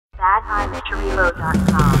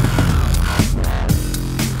ThatI'mItCharibo.com.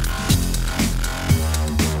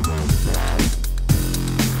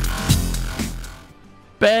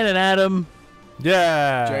 Ben and Adam.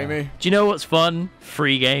 Yeah. Jamie. Do you know what's fun?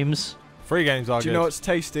 Free games. Free games are Do you good. know what's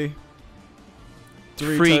tasty?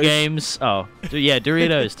 Doritos. Free games. Oh, yeah,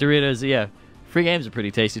 Doritos. Doritos, yeah. Free games are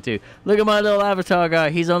pretty tasty too. Look at my little avatar guy.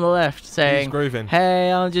 He's on the left saying, He's grooving. "Hey,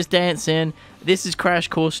 I'm just dancing." This is Crash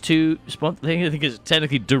Course 2. I think it's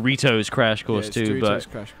technically Doritos Crash Course 2, Doritos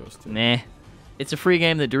but Crash Course 2. nah. It's a free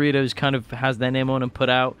game that Doritos kind of has their name on and put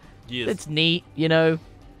out. Yes. It's neat, you know.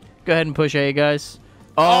 Go ahead and push A, guys.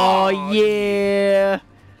 Oh, yeah.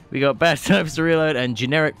 We got Bad Times to Reload and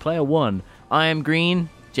Generic Player 1. I am green.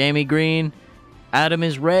 Jamie green. Adam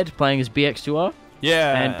is red, playing as BX2R.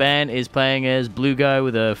 Yeah. And Ben is playing as blue guy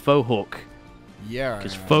with a faux hawk. Yeah.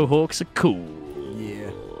 Because faux hawks are cool. Yeah.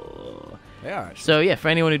 Yeah. Actually. So, yeah, for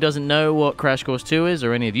anyone who doesn't know what Crash Course 2 is,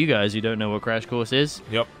 or any of you guys who don't know what Crash Course is,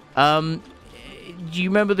 Yep. do you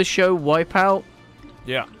remember the show Wipeout?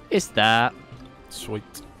 Yeah. It's that, Sweet.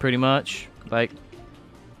 pretty much. Like,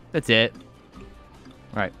 that's it.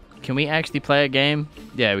 Right. Can we actually play a game?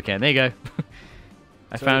 Yeah, we can. There you go.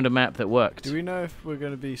 I So, found a map that worked. Do we know if we're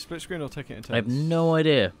going to be split screen or taking it in turns? I have no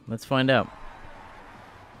idea. Let's find out.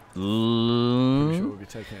 Pretty sure we'll be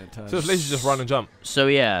taking it in turns. So at least you just run and jump. So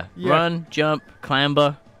yeah, Yeah. run, jump,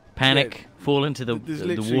 clamber, panic, Yeah, fall into there's the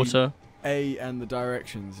literally water. A and the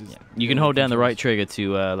directions. Is Yeah. You can hold down the right trigger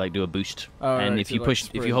to like do a boost, Oh, and right, if to, you like, push,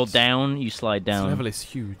 if you hold sprints. down, you slide This down. level is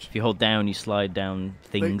huge. If you hold down, you slide down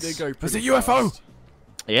things. They go There's pretty a UFO! fast.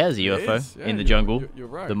 Yeah, there's a It UFO is, yeah, in the you're- jungle. You're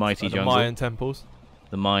right. The mighty Like the jungle. Mayan temples.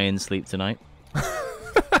 The Mayans sleep tonight.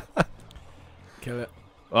 Kill it.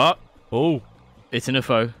 Oh, Oh. it's an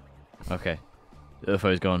UFO. Okay, the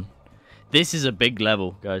UFO's gone. This is a big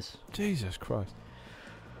level, guys. Jesus Christ.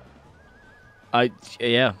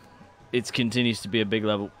 Yeah, it continues to be a big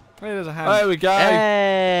level. Hey, there's a hand. There we go.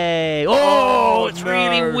 Hey! Oh, Oh, it's no.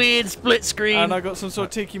 really weird split screen. And I got some sort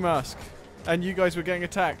of tiki mask. And you guys were getting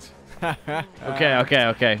attacked.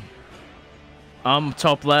 Okay. I'm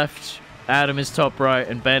top left, Adam is top right,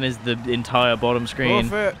 and Ben is the entire bottom screen.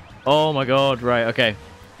 Off it. Oh my god, right, okay.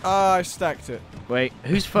 Ah, I stacked it. Wait,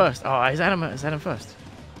 who's first? Oh, is Adam first?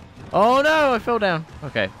 Oh no, I fell down.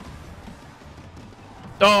 Okay.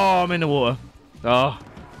 Oh, I'm in the water. Oh,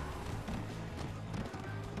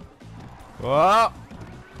 Whoa.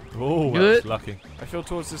 Oh, Good. that's lucky. I feel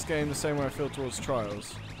towards this game the same way I feel towards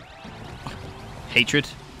Trials. hatred.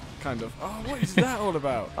 Kind of. Oh, what is that all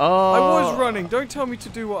about? Oh. I was running. Don't tell me to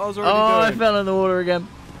do what I was Oh, already I doing. fell in the water again.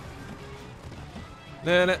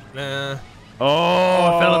 Nah.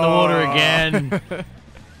 Oh, I fell in the water again.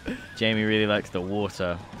 Jamie really likes the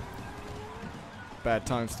water. Bad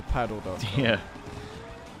times to paddle, though. Yeah.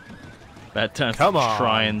 Bad time Come to on.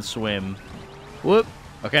 try and swim. Whoop.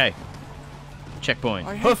 Okay. Checkpoint.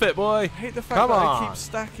 I Hoof it, boy. hate the fact Come that on. I keep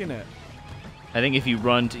stacking it. I think if you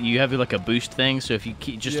run, you have like a boost thing, so if you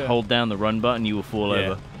just Yeah. hold down the run button, you will fall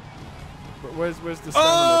Yeah. over. But where's the stamina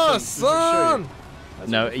Oh, thing? Does it show you? son. That's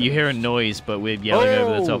No, what it you hear a finished. noise, but we're yelling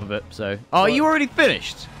over the Oh. top of it, so... Oh, What? you already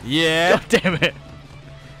finished? Yeah. God damn it.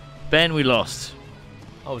 Ben, we lost.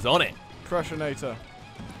 I was on it. Crushinator.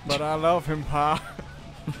 But I love him, pa.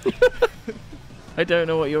 I don't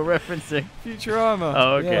know what you're referencing. Futurama.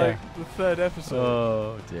 Oh, okay. Yeah. Like the third episode.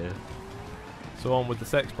 Oh, dear. So on with the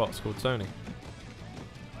sex box called Sony.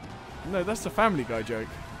 No, that's the Family Guy joke,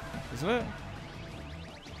 isn't it?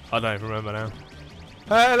 I don't even remember now.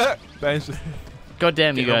 Hey, look. Ben's just God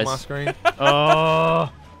damn you getting on my guys. screen.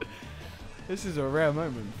 Oh, This is a rare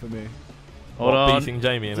moment for me. hold Or on. beating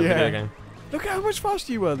Jamie in a Yeah. video game. Look how much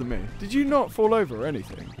faster you were than me. Did you not fall over or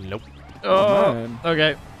anything? Nope. Oh, man.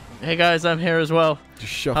 okay. Hey, guys, I'm here as well.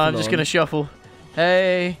 Just shuffle I'm just on. going to shuffle.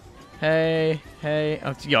 Hey.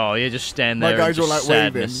 Oh, you just stand there My guys and are like just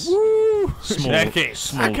sadness. waving. Woo! Small, Second.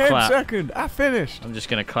 small I came clap. second. I finished. I'm just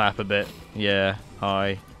going to clap a bit. Yeah,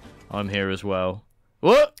 hi. I'm here as well.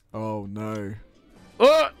 What? Oh no.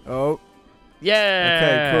 What? Oh.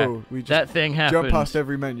 Yeah. Okay, cool. We just That thing happened. jump past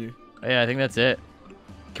every menu. Yeah, I think that's it.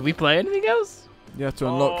 Can we play anything else? You have to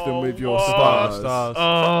unlock them with your whoa. stars.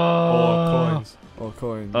 Oh. Or coins. Or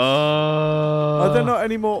coins. Oh. Are there not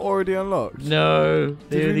any more already unlocked? No,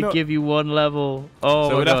 they Did we only not- give you one level. Oh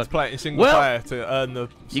So my we'd god. have to play it in single Well, player to earn the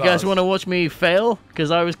You guys stars. want to watch me fail?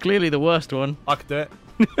 Because I was clearly the worst one. I could do it.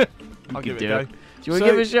 I'll could give it do a go. it. Do you want to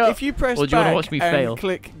give it a shot? If you press Or do you wanna back watch me and fail?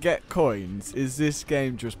 click get coins, is this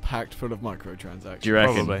game just packed full of microtransactions? Do you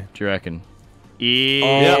reckon? Probably. Do you reckon?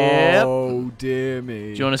 Yep. Oh dear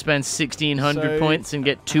me. Do you want to spend 1,600 So, points and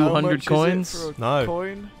get How 200 much is it coins? for a No.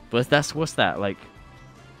 coin? But what's that? Like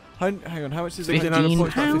Hang on, how much is it? 15 points,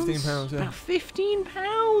 like pounds? 15 pounds, yeah. About 15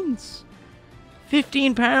 pounds.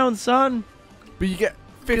 15 pounds, son. But you get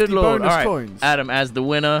 50 Good lord. bonus All right, coins. Adam, as the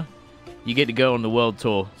winner, you get to go on the world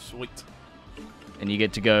tour. Sweet. And you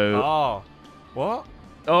get to go... Oh. What?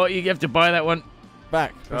 Oh, you have to buy that one.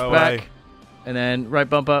 Back. Oh, Back. way. And then right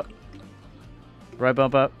bump up. Right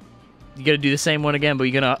bump up. You got to do the same one again, but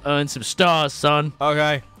you're going to earn some stars, son.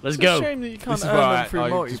 Okay. Let's It's go. a shame that you can't This is earn why them through I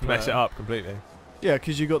multiplayer. just mess it up completely. Yeah,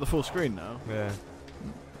 because you got the full screen now. Yeah.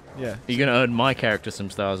 Yeah. You're going to earn my character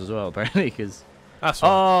some stars as well, apparently, because... That's right.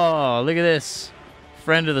 Oh, look at this.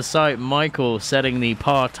 Friend of the site, Michael, setting the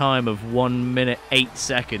par time of 1 minute 8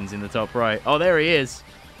 seconds in the top right. Oh, there he is.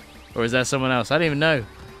 Or is that someone else? I don't even know.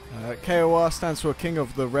 KOR stands for King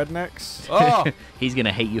of the Rednecks. Oh. He's going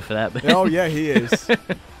to hate you for that. Ben. Oh, yeah, he is.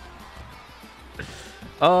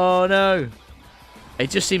 Oh, no. It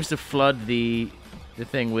just seems to flood the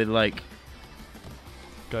thing with, like,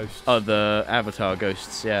 Ghost. other avatar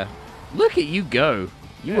ghosts, yeah. Look at you go.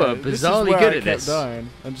 You Yeah, are this is bizarrely where good I at kept this. dying.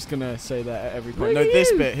 I'm just going to say that at every point. Look No, at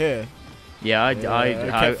this you. bit here. Yeah, I kept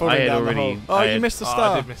had falling down the already... hole. Oh, I you had- missed the Oh,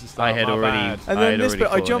 star. I did miss the start. I had my already- bad. And I then had this already bit, I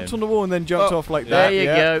fallen jumped in. on the wall and then jumped off like There that. you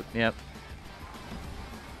yeah. go. Yep.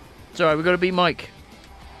 It's alright, we've got to beat Mike.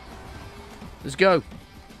 Let's go.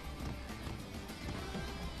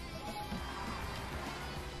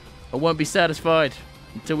 I won't be satisfied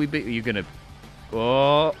until we beat... You're going to...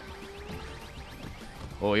 Oh.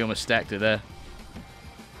 Oh, you almost stacked it there.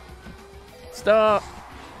 Start.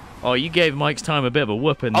 Oh, you gave Mike's time a bit of a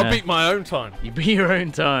whooping there. I'll beat my own time. You beat your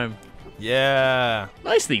own time. Yeah.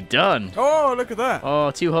 Nicely done. Oh, look at that.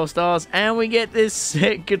 Oh, 2 whole stars, and we get this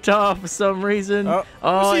sick guitar for some reason. Oh,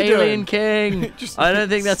 Oh, what's he Alien doing? King. Just I don't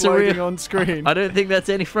think that's a sliding real. on screen. I don't think that's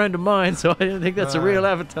any friend of mine, so I don't think that's a real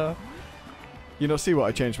avatar. You not see what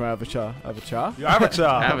I changed my avatar? Avatar? Your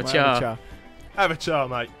avatar. Avatar. My avatar. Avatar,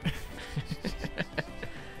 mate.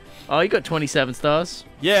 Oh, you got 27 stars.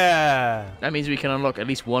 Yeah. That means we can unlock at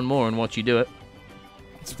least one more and watch you do it.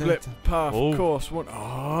 Split path, Oh. course, one.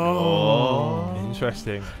 Oh.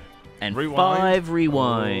 Interesting. And Rewind. 5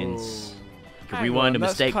 rewinds. You can Hang rewind on, a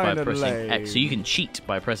that's mistake by kinda pressing X. So you can cheat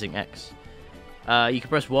by pressing X. You can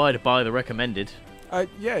press Y to buy the recommended.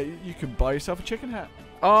 Yeah, you can buy yourself a chicken hat.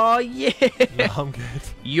 Oh, yeah. No, I'm good.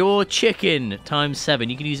 Your chicken times 7.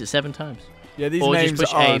 You can use it 7 times. Yeah, these Or just names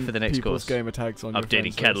push A aren't for the next people's course. gamer tags on your Updating friends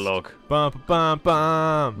list. catalog. Bum, bum,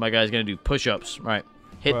 bum. My guy's going to do push-ups. Right.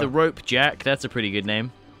 Hit the Well. rope, Jack. That's a pretty good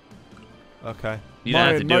name. Okay. You don't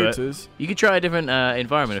have to Mayan do Motors. it. You could try a different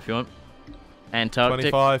environment if you want.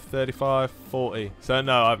 Antarctic. 25, 35, 40. So,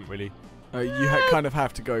 no, I haven't really. You kind of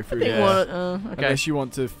have to go through Think this. okay. Unless you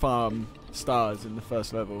want to farm stars in the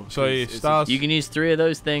first level. So, It's- stars. You can use 3 of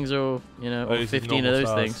those things or, you know, Oh, or these are 15 of normal those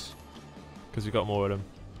stars. things. Because we got more of them.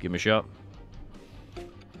 Give him a shot.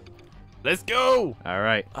 Let's go! All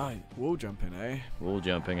right. Wall jumping, eh? Wall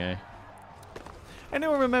jumping, eh?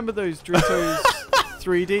 Anyone remember those Doritos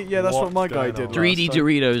 3D? Yeah, that's what What's my guy going did. on? 3D last time.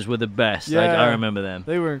 Doritos were the best. Yeah. I remember them.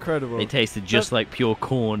 They were incredible. They tasted just like pure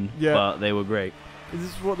corn, Yeah. but they were great. This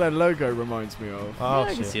is what their logo reminds me of. Oh, Yeah, I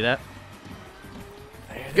can shit. see that.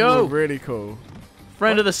 They Go! were really cool.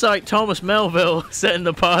 Friend of the site, Thomas Melville, setting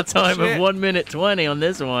the par time of Shit. 1 minute 20 on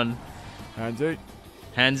this one. Handsy.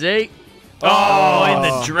 Hansy. Oh, Oh, in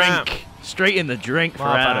the snap. drink. Straight in the drink for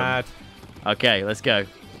My Adam. bad. Okay, let's go.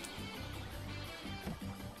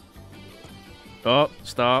 Oh,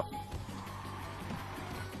 stop.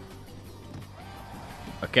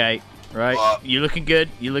 Okay, right. You're looking good.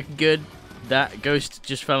 You're looking good. That ghost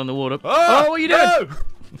just fell in the water. Oh, what are you doing?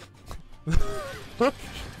 No!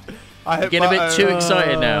 I hit Getting a bit button. too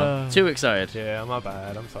excited now. Too excited. Yeah, my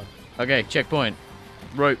bad. I'm sorry. Okay, checkpoint.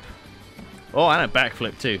 Rope. Oh, and a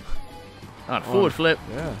backflip too. Oh, and a forward flip.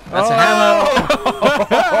 Yeah. That's a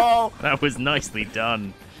hammer. That was nicely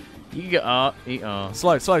done. You get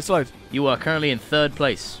Slide, slide, slide. You are currently in 3rd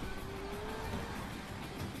place.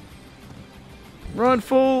 Run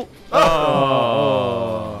full.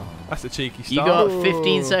 Oh. That's a cheeky You start. got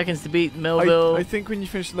 15 Oh. seconds to beat Melville. I think when you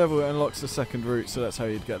finish the level, it unlocks the second route, so that's how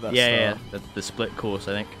you'd get that yeah, star. yeah, that's the split course,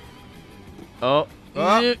 I think. Oh,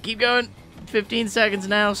 Ah. keep going. 15 seconds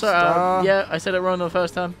now. So, Star. yeah, I said it wrong the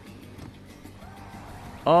first time.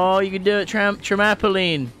 Oh, you can do it.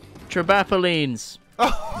 Tramapoline. Trabapolines.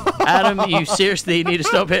 Adam, you seriously need to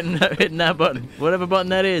stop hitting that button. Whatever button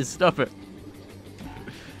that is, stop it.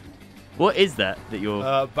 What is that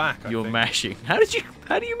you're Back, I you're think. mashing? How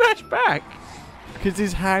do you mash back? Because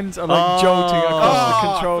his hands are like jolting across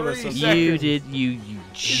the controller. 3 So seconds. You did. You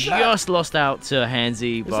just lost out to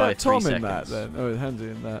Hansy is by that 3 Tom seconds. in that then? Oh,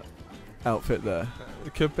 Handsy in that outfit there.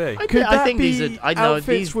 It could be. I think these are. I know outfits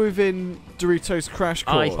these. within Doritos Crash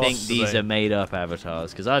Course? I think these Possibly. are made up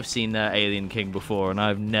avatars because I've seen that Alien King before, and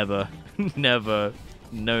I've never, never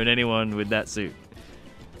known anyone with that suit.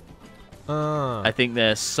 I think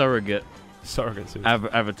they're surrogate suits.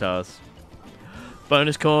 avatars.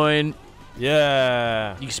 Bonus coin.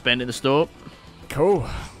 Yeah. You can spend in the store. Cool.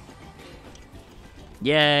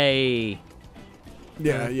 Yay!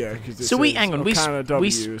 Yeah, yeah. So hang on. We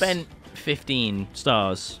W's. spent 15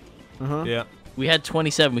 stars. Yeah. We had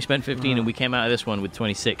 27. We spent 15, and we came out of this one with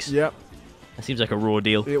 26. Yep. That seems like a raw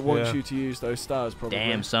deal. It wants Yeah. you to use those stars, probably.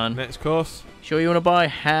 Damn, son. Next course. Sure you want to buy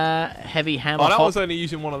heavy hammer Oh, that hop? was only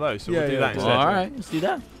using one of those, so Yeah, we'll do yeah, that do instead. All right, let's do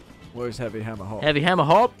that. Where's Heavy Hammer Hop? Heavy hammer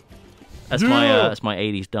hop. That's my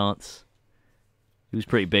 80s dance. It was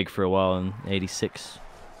pretty big for a while in '86,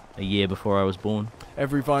 a year before I was born.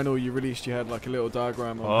 Every vinyl you released, you had like a little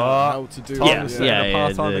diagram on Oh, how to do Tom it. is saying a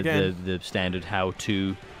part-time again. the standard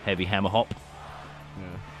how-to heavy hammer hop. Yeah.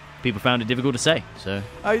 People found it difficult to say, so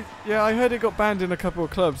I heard it got banned in a couple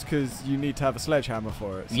of clubs because you need to have a sledgehammer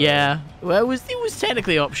for it. So yeah. Well, it was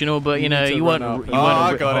technically optional, but you know need to you run weren't. up. You Oh, weren't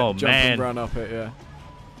I got it. oh jump man, and run up it, yeah.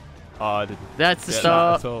 Oh, I didn't that's the get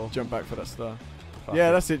start. that at all. Jump back for that star. Fuck Yeah,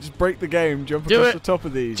 it. that's it. Just break the game. Jump Do across it. the top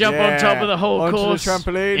of these. Jump on top of the whole Onto course. the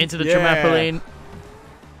trampoline. Into the Yeah. trampoline.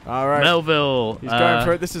 All right. Melville. He's going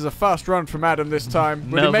for it. This is a fast run from Adam this time.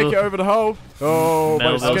 Will he make Melville. it over the hole? Oh, by the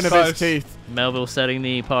Melville. skin of Close. his teeth. Melville setting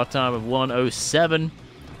the part time of 1:07.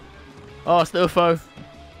 Oh, it's the UFO.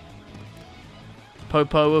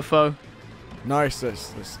 Popo UFO. Nice. There's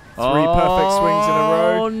three perfect swings in a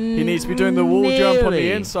row. He needs to be doing the wall jump on the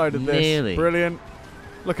nearly, inside of this. nearly. Brilliant.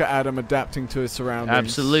 Look at Adam adapting to his surroundings.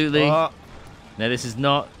 Absolutely. Oh, Now, this is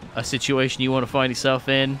not a situation you want to find yourself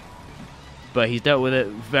in, but he's dealt with it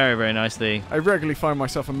very, very nicely. I regularly find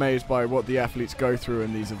myself amazed by what the athletes go through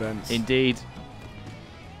in these events. Indeed.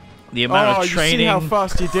 The amount of you see training. how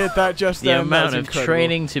fast he did that just The then? amount That's of incredible.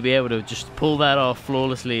 training to be able to just pull that off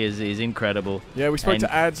flawlessly is incredible. Yeah, we spoke And-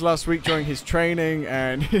 to Ads last week during his training,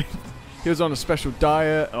 and he was on a special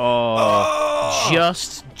diet. Oh,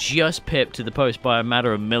 just pipped to the post by a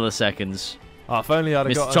matter of milliseconds. oh, if only I'd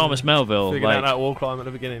have Mr. got Thomas Melville, figured out like, that wall climb at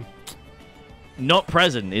the beginning. not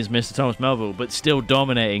present is Mr. Thomas Melville, but still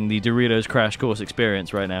dominating the Doritos Crash Course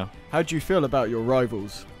experience right now. How do you feel about your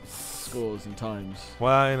rivals' scores and times?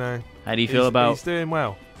 Well, you know. How do you feel about? He's doing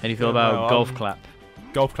well. How do you feel doing about well. golf clap?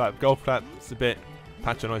 Golf clap. It's a bit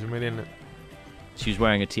patronising, really, isn't it? She was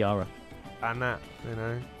wearing a tiara. And that, you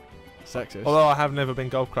know. Sexist. Although I have never been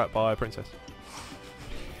golf clapped by a princess.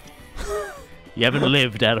 You haven't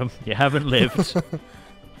lived, Adam. You haven't lived.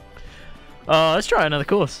 Oh, let's try another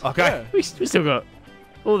course. Okay. We still got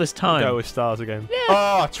all this time. Go with stars again. Yeah.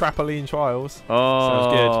 Oh, trampoline trials.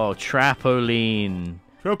 Oh, Trapoline.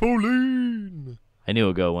 Trampoline. I knew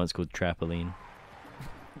a girl once called Trapoline.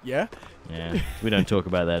 Yeah? Yeah, we don't talk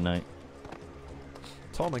about that night.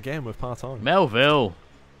 Tom again with part-time. Melville.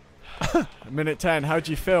 Minute 10. How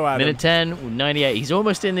do you feel, Adam? Minute 10, 98. He's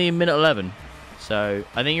almost in the minute 11. So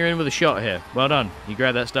I think you're in with a shot here. Well done. You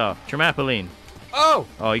grabbed that star. Trampoline. Oh!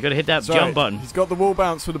 Oh, you got to hit that Sorry, jump button. He's got the wall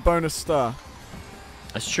bounce with a bonus star.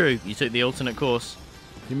 That's true. You took the alternate course.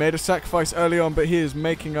 He made a sacrifice early on, but he is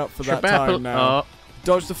making up for that Trapapple- time now. Oh,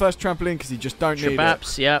 Dodge the first trampoline because he just don't need it.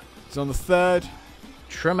 Trapaps, yep. He's on the third.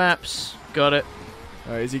 Tramaps, got it.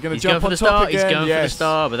 Is he going to He's jump going for on the top star. again? He's going for the Yes.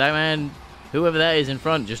 star, but that man, whoever that is in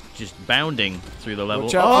front, just bounding through the level.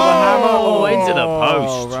 Watch out for the hammer. Oh, into the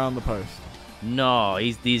Oh, post. around the post. No,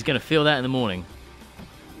 he's going to feel that in the morning.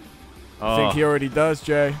 I think he already does,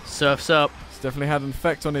 Jay. Surfs up. It's definitely had an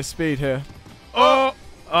effect on his speed here. Oh,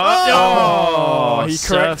 He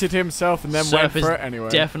surf- corrected himself and then went surf is for it anyway.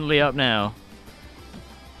 Definitely up now.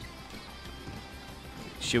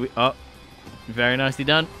 Should we? Oh, very nicely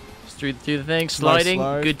done. Just through the thing, sliding,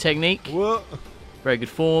 slide. good technique, What? very good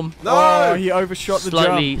form. No! Oh, he overshot the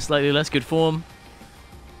jump. Slightly less good form.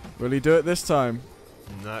 Will he do it this time?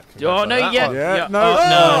 No, Oh no, yeah, Yeah, no.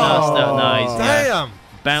 Oh, no, Oh. nice. Yeah. Damn!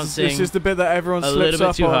 Bouncing This is the bit that everyone a slips little bit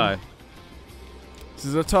up too on. high. This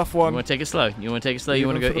is a tough You one. want to take it slow. You want to take it slow. You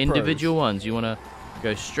want to Even go for the individual ones. You want to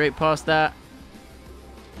go straight past that.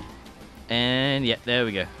 And yeah, there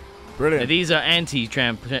we go. Now, Brilliant. these are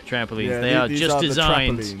anti-trampolines. Yeah, They are these just the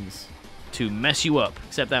designed trampolines. to mess you up.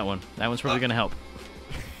 Except that one. That one's probably going to help.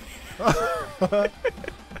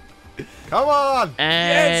 Come on!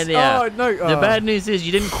 And Yes! yeah. Oh, no. The bad news is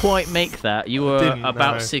you didn't quite make that. You were Didn't,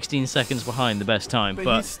 about no. 16 seconds behind the best time. But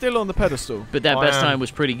But he's still on the pedestal. that I best am. time was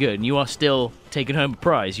pretty good. And you are still taking home a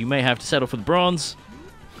prize. You may have to settle for the bronze,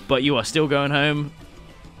 but you are still going home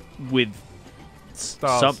with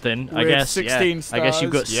something. I With guess. 16 I guess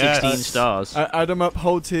you've got stars. 16 Yes. stars. Adam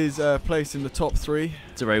upholds his place in the top 3.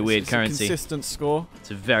 It's a very weird It's currency. A consistent score.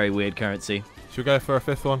 It's a very weird currency. Should we go for a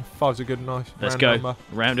 5th one? 5's a good, nice. Let's round go. number.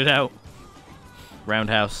 Round it out.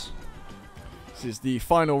 Roundhouse. This is the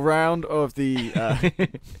final round of the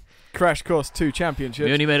Crash Course 2 Championship.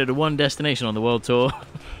 We only made it to one destination on the world tour.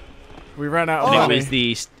 We ran out of And money.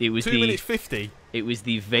 it was 2 the minutes 50. it was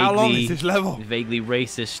the How long is vaguely this level? vaguely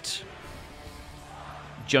racist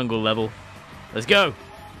jungle level. Let's go.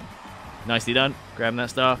 Nicely done. Grabbing that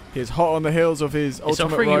star. He's hot on the heels of his It's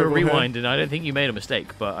ultimate offering you a rival here. rewind, and I don't think you made a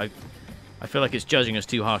mistake, but I feel like it's judging us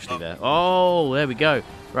too harshly there. Oh, there we go.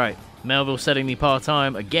 Right. Melville setting the par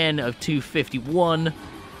time again of 251.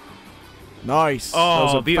 Nice. Oh, that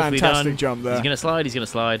was a beautifully fantastic done. jump there. He's going to slide. He's going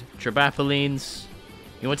to slide. Trebapolines.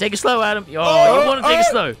 You want to take it slow, Adam? Oh, you want to take it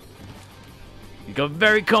slow. You got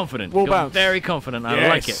very confident. Wall You got bounce. very confident. I Yes.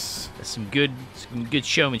 like it. That's some good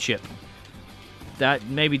showmanship. That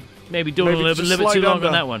maybe doing Maybe a little just bit slide too long under.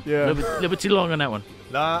 on that one. Yeah. Little bit too long on that one.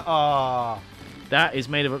 Nah, That is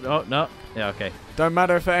made of. Oh no. Yeah. Okay. Don't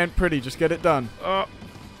matter if it ain't pretty, just get it done. Oh,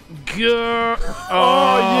 girl.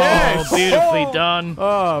 Oh, yes. Beautifully done.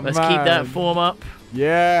 Oh, Let's man. keep that form up.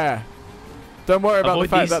 Yeah. Don't worry about Avoid the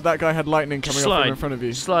fact these. that that guy had lightning coming Slide. up in front of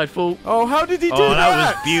you. Slide full. Oh, how did he do Oh, that?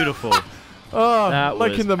 that was beautiful. Oh, That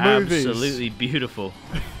like was in the movies. absolutely beautiful.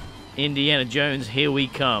 Indiana Jones, here we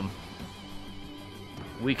come.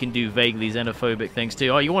 We can do vaguely xenophobic things too.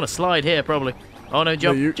 Oh, you want to slide here, probably. Oh, no,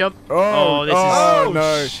 jump, you- jump. Oh, this is... Oh,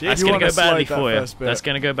 no. shit. That's You going to wanna go badly slide that for you. first bit. That's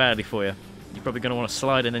going to go badly for you. You're probably going to want to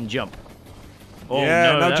slide and then jump. Oh,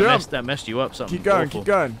 Yeah, no, now that jump. that messed you up something Keep going, awful. keep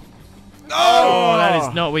going. Oh, that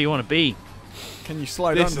is not where you want to be. Can you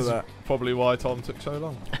slide this under is that? probably why Tom took so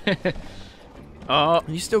long. Oh,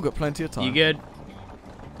 You still got plenty of time. you good?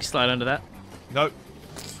 You slide under that. Nope.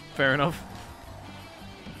 Fair enough.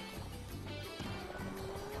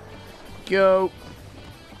 Go.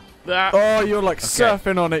 Ah. Oh, you're like Okay.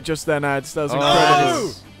 surfing on it just then, Ads. That was Oh, incredible.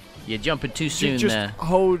 No! You're jumping too You soon just there.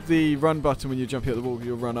 hold the run button when you're jumping at the wall.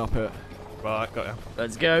 You'll run up it. Right, got ya.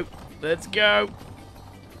 Let's go. Let's go.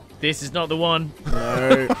 This is not the one.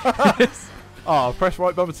 No. Oh, press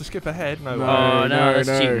right button to skip ahead. No, No. way. Oh, no, no, that's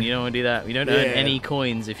no. cheating. You don't want to do that. You don't earn Yeah. any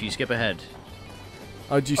coins if you skip ahead.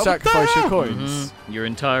 Oh, do you sacrifice your damn. coins? Your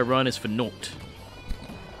entire run is for naught.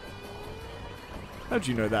 How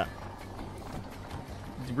do you know that?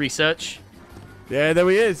 Research. Yeah, there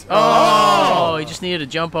he is. Oh, he just needed to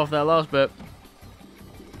jump off that last bit.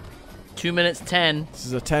 2 minutes 10. This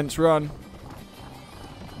is a tense run.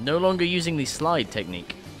 No longer using the slide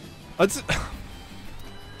technique. It's-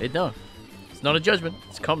 No. It's not a judgment.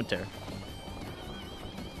 It's commentary.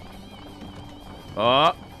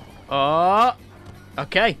 Oh. Oh.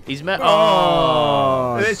 Okay. He's met.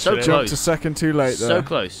 Oh. Oh, So Jumped close. jumped a second too late there. So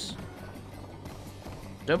close.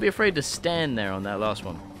 Don't be afraid to stand there on that last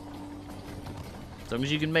one. As long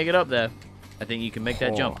as you can make it up there, I think you can make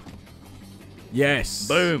that Oh. jump. Yes.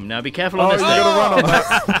 Boom. Now be careful Oh, on you this gotta thing.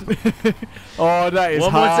 run on that. Oh, that is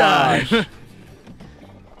One more harsh. time.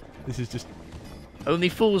 this is just Only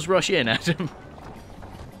fools rush in, Adam.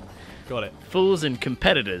 got it. Fools and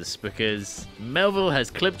competitors, because Melville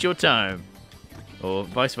has clipped your time. Or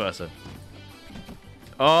vice versa.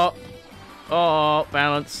 Oh. Oh,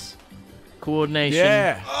 balance. Coordination.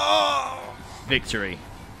 Yeah. Victory.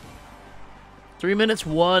 3 minutes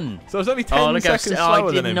 1. So it's only 10 Oh, look how seconds I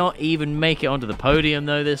slower did than him. not even make it onto the podium,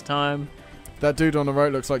 though, this time. That dude on the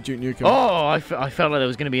right looks like Duke Nukem. Oh, I felt like there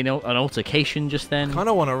was going to be an altercation just then. Kind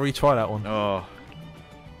of want to retry that one. Oh.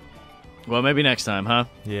 Well, maybe next time, huh?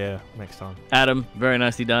 Yeah, next time. Adam, very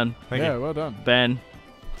nicely done. Thank yeah, you. well done. Ben,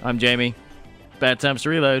 I'm Jamie. Bad times to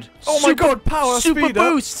reload. Oh my god, power Super speed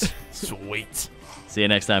up. boost! Sweet. See you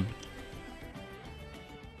next time.